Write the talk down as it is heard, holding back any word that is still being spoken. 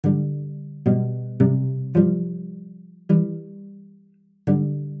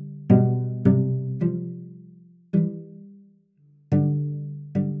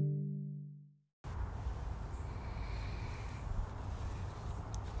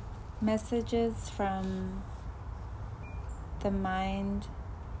Messages from the mind,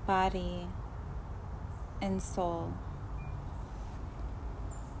 body, and soul.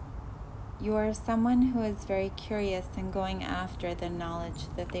 You are someone who is very curious and going after the knowledge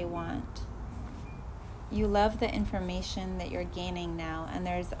that they want. You love the information that you're gaining now, and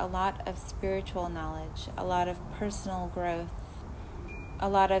there's a lot of spiritual knowledge, a lot of personal growth, a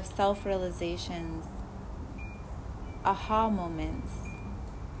lot of self-realizations, aha moments.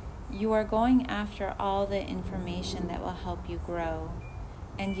 You are going after all the information that will help you grow,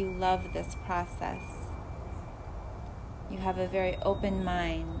 and you love this process. You have a very open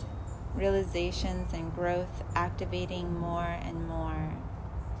mind, realizations and growth activating more and more.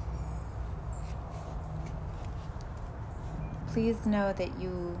 Please know that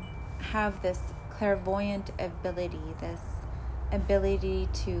you have this clairvoyant ability, this ability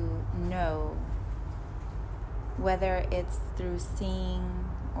to know, whether it's through seeing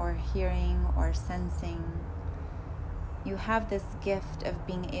or hearing or sensing. You have this gift of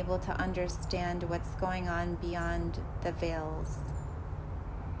being able to understand what's going on beyond the veils.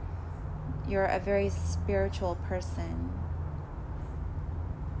 You're a very spiritual person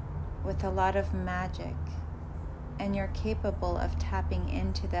with a lot of magic, and you're capable of tapping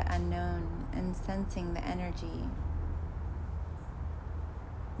into the unknown and sensing the energy.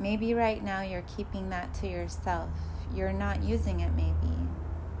 Maybe right now you're keeping that to yourself. You're not using it maybe.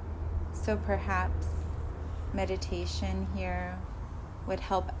 So perhaps meditation here would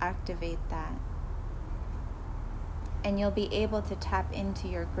help activate that. And you'll be able to tap into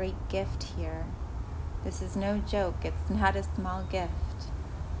your great gift here. This is no joke. It's not a small gift.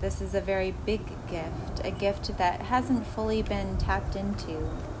 This is a very big gift, a gift that hasn't fully been tapped into.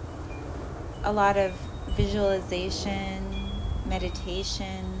 A lot of visualization,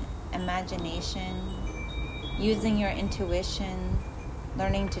 meditation, imagination, using your intuition,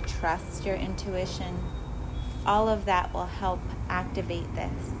 learning to trust your intuition, all of that will help activate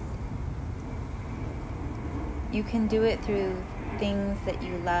this. You can do it through things that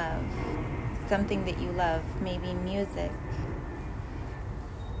you love, something that you love, maybe music,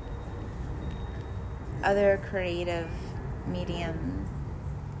 other creative mediums,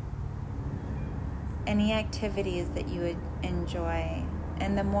 any activities that you would enjoy.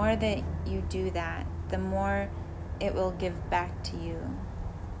 And the more that you do that, the more it will give back to you.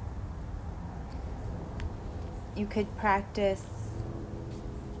 You could practice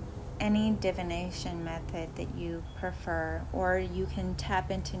any divination method that you prefer, or you can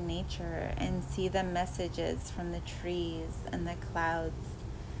tap into nature and see the messages from the trees and the clouds.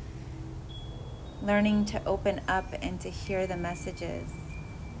 Learning to open up and to hear the messages.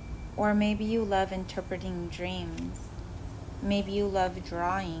 Or maybe you love interpreting dreams. Maybe you love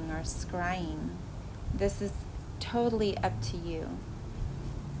drawing or scrying. This is totally up to you.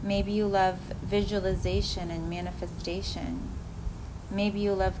 Maybe you love visualization and manifestation. Maybe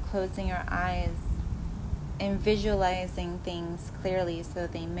you love closing your eyes and visualizing things clearly so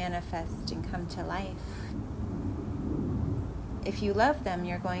they manifest and come to life. If you love them,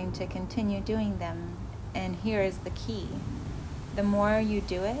 you're going to continue doing them. And here is the key. The more you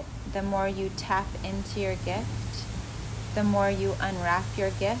do it, the more you tap into your gift, the more you unwrap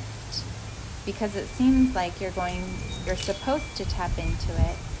your gift, because it seems like you're supposed to tap into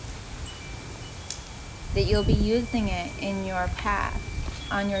it, that you'll be using it in your path,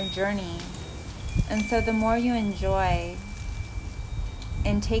 on your journey. And so the more you enjoy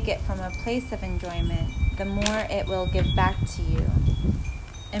and take it from a place of enjoyment, the more it will give back to you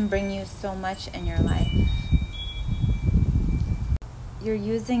and bring you so much in your life. You're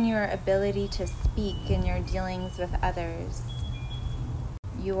using your ability to speak in your dealings with others.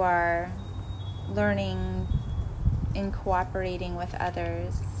 You are learning and cooperating with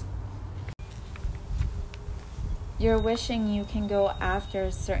others. You're wishing you can go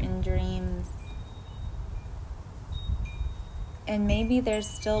after certain dreams. And maybe they're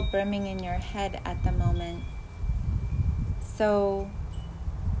still brimming in your head at the moment. So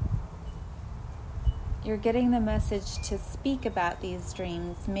you're getting the message to speak about these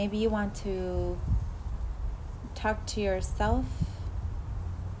dreams. Maybe you want to talk to yourself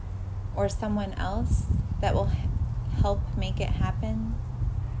or someone else that will help make it happen.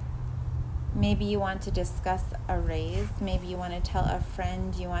 Maybe you want to discuss a raise. Maybe you want to tell a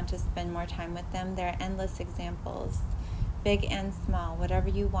friend you want to spend more time with them. There are endless examples, big and small, whatever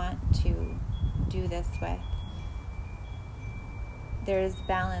you want to do this with. There is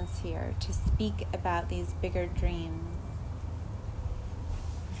balance here to speak about these bigger dreams.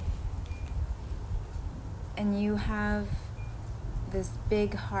 And you have this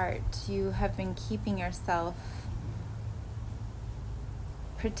big heart. You have been keeping yourself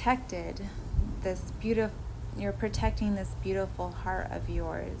protected you're protecting this beautiful heart of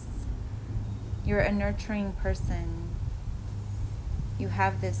yours. You're a nurturing person. You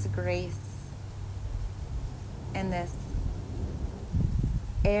have this grace and this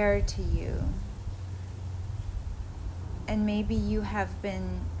air to you. And maybe you have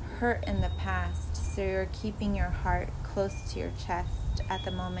been hurt in the past, so you're keeping your heart close to your chest at the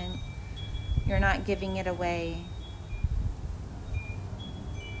moment. You're not giving it away.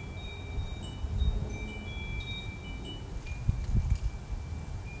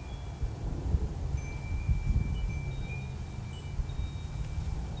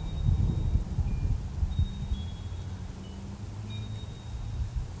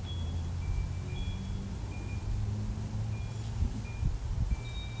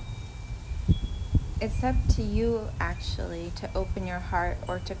 It's up to you, actually, to open your heart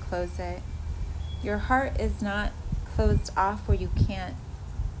or to close it. Your heart is not closed off where you can't.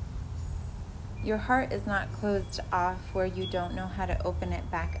 Your heart is not closed off where you don't know how to open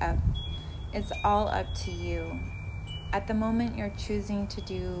it back up. It's all up to you. At the moment, you're choosing to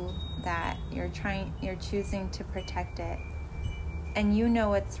do that. You're choosing to protect it. And you know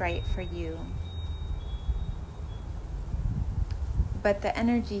what's right for you. But the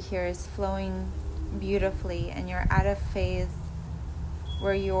energy here is flowing beautifully, and you're at a phase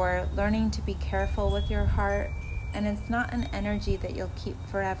where you're learning to be careful with your heart, and it's not an energy that you'll keep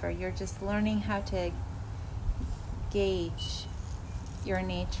forever. You're just learning how to gauge your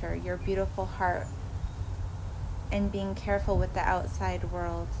nature, your beautiful heart, and being careful with the outside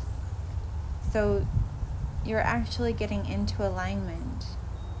world. So you're actually getting into alignment.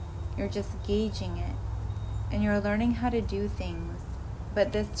 You're just gauging it, and you're learning how to do things,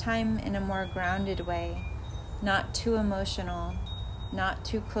 but this time in a more grounded way, not too emotional, not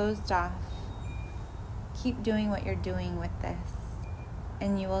too closed off. Keep doing what you're doing with this,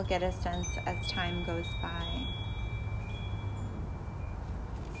 and you will get a sense as time goes by.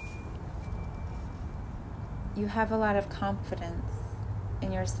 You have a lot of confidence,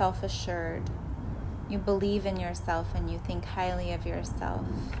 and you're self-assured. You believe in yourself, and you think highly of yourself.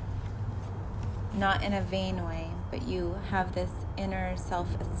 Not in a vain way, but you have this inner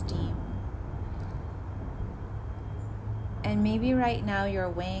self-esteem. And maybe right now you're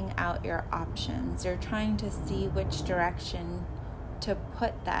weighing out your options. You're trying to see which direction to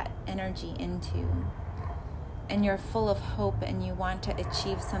put that energy into. And you're full of hope, and you want to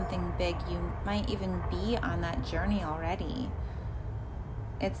achieve something big. You might even be on that journey already.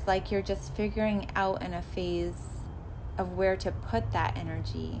 It's like you're just figuring out in a phase of where to put that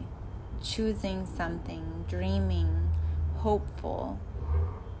energy. Choosing something, dreaming, hopeful.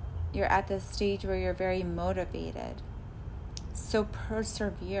 You're at this stage where you're very motivated. So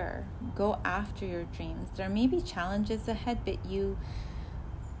persevere. Go after your dreams. There may be challenges ahead, but you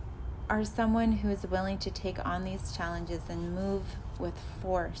are someone who is willing to take on these challenges and move with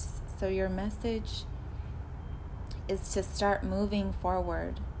force. So your message is to start moving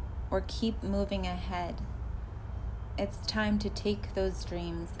forward or keep moving ahead. It's time to take those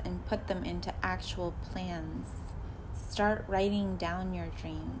dreams and put them into actual plans. Start writing down your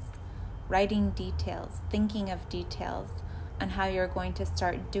dreams, writing details, thinking of details on how you're going to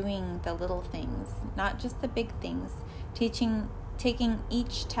start doing the little things, not just the big things, taking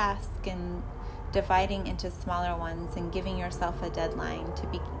each task and dividing into smaller ones and giving yourself a deadline to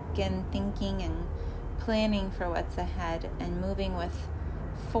begin thinking and planning for what's ahead and moving with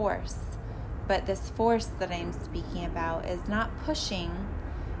force. But this force that I'm speaking about is not pushing,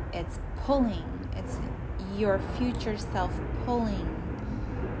 it's pulling. It's your future self pulling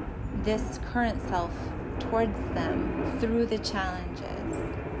this current self towards them through the challenges.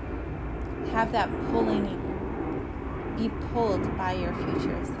 Have that pulling, be pulled by your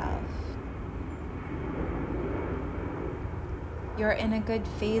future self. You're in a good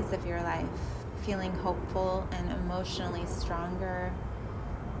phase of your life, feeling hopeful and emotionally stronger.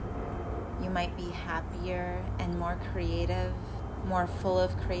 You might be happier and more creative, more full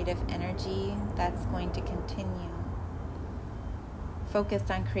of creative energy. That's going to continue. Focus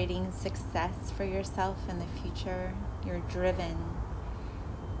on creating success for yourself in the future. You're driven.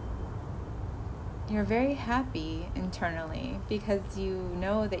 You're very happy internally because you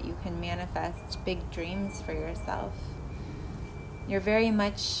know that you can manifest big dreams for yourself. You're very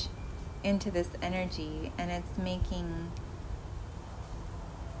much into this energy, and it's making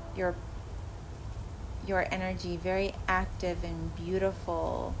your energy very active and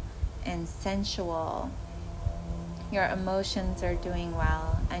beautiful and sensual. Your emotions are doing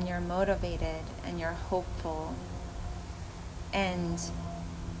well, and you're motivated, and you're hopeful. And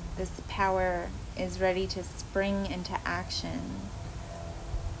this power is ready to spring into action.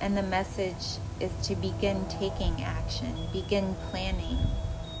 And the message is to begin taking action, begin planning,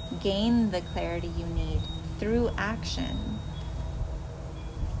 gain the clarity you need through action.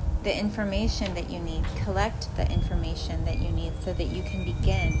 The information that you need, collect the information that you need so that you can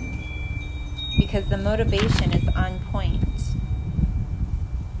begin. Because the motivation is on point.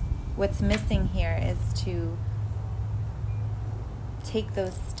 What's missing here is to take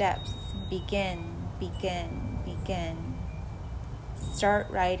those steps, begin. Start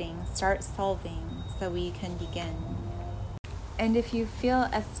writing, start solving so we can begin. And if you feel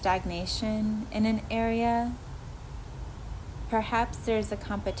a stagnation in an area, perhaps there's a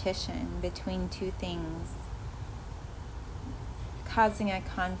competition between two things causing a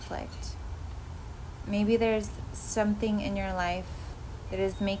conflict. Maybe there's something in your life that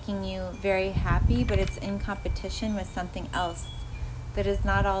is making you very happy, but it's in competition with something else that is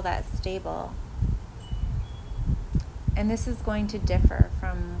not all that stable. And this is going to differ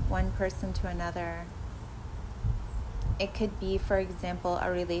from one person to another. It could be, for example, a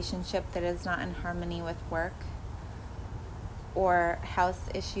relationship that is not in harmony with work, or house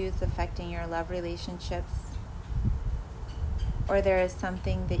issues affecting your love relationships, or there is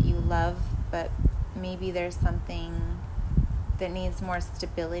something that you love, but maybe there's something that needs more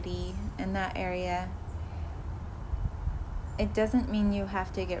stability in that area. It doesn't mean you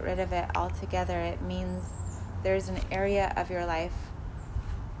have to get rid of it altogether. It means there's an area of your life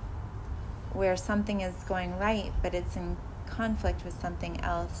where something is going right, but it's in conflict with something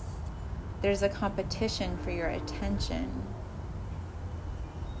else. There's a competition for your attention.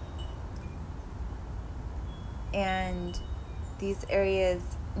 And these areas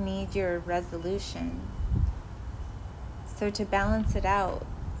need your resolution. So to balance it out,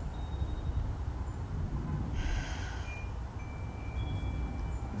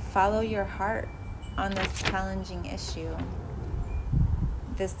 follow your heart on this challenging issue,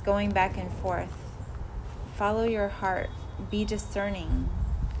 this going back and forth. Follow your heart. Be discerning.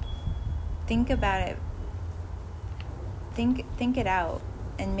 Think about it. Think it out,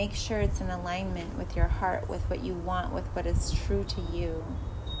 and make sure it's in alignment with your heart, with what you want, with what is true to you.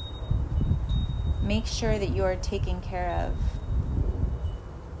 Make sure that you are taken care of.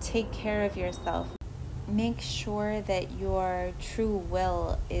 Take care of yourself. Make sure that your true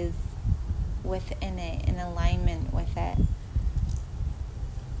will is within it, in alignment with it.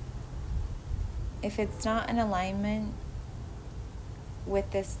 If it's not in alignment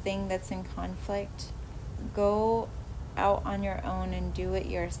with this thing that's in conflict, go out on your own and do it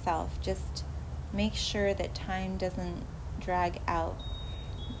yourself. Just make sure that time doesn't drag out.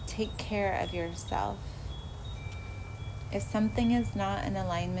 Take care of yourself. If something is not in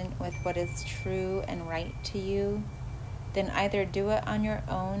alignment with what is true and right to you, then either do it on your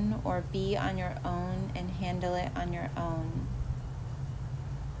own or be on your own and handle it on your own.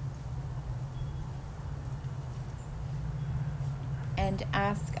 And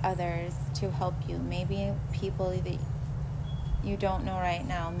ask others to help you. Maybe people that you don't know right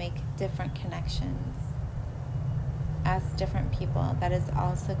now, make different connections. Ask different people. That is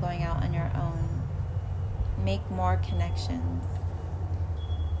also going out on your own. Make more connections.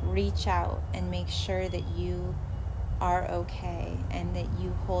 Reach out and make sure that you are okay and that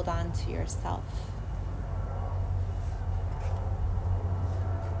you hold on to yourself.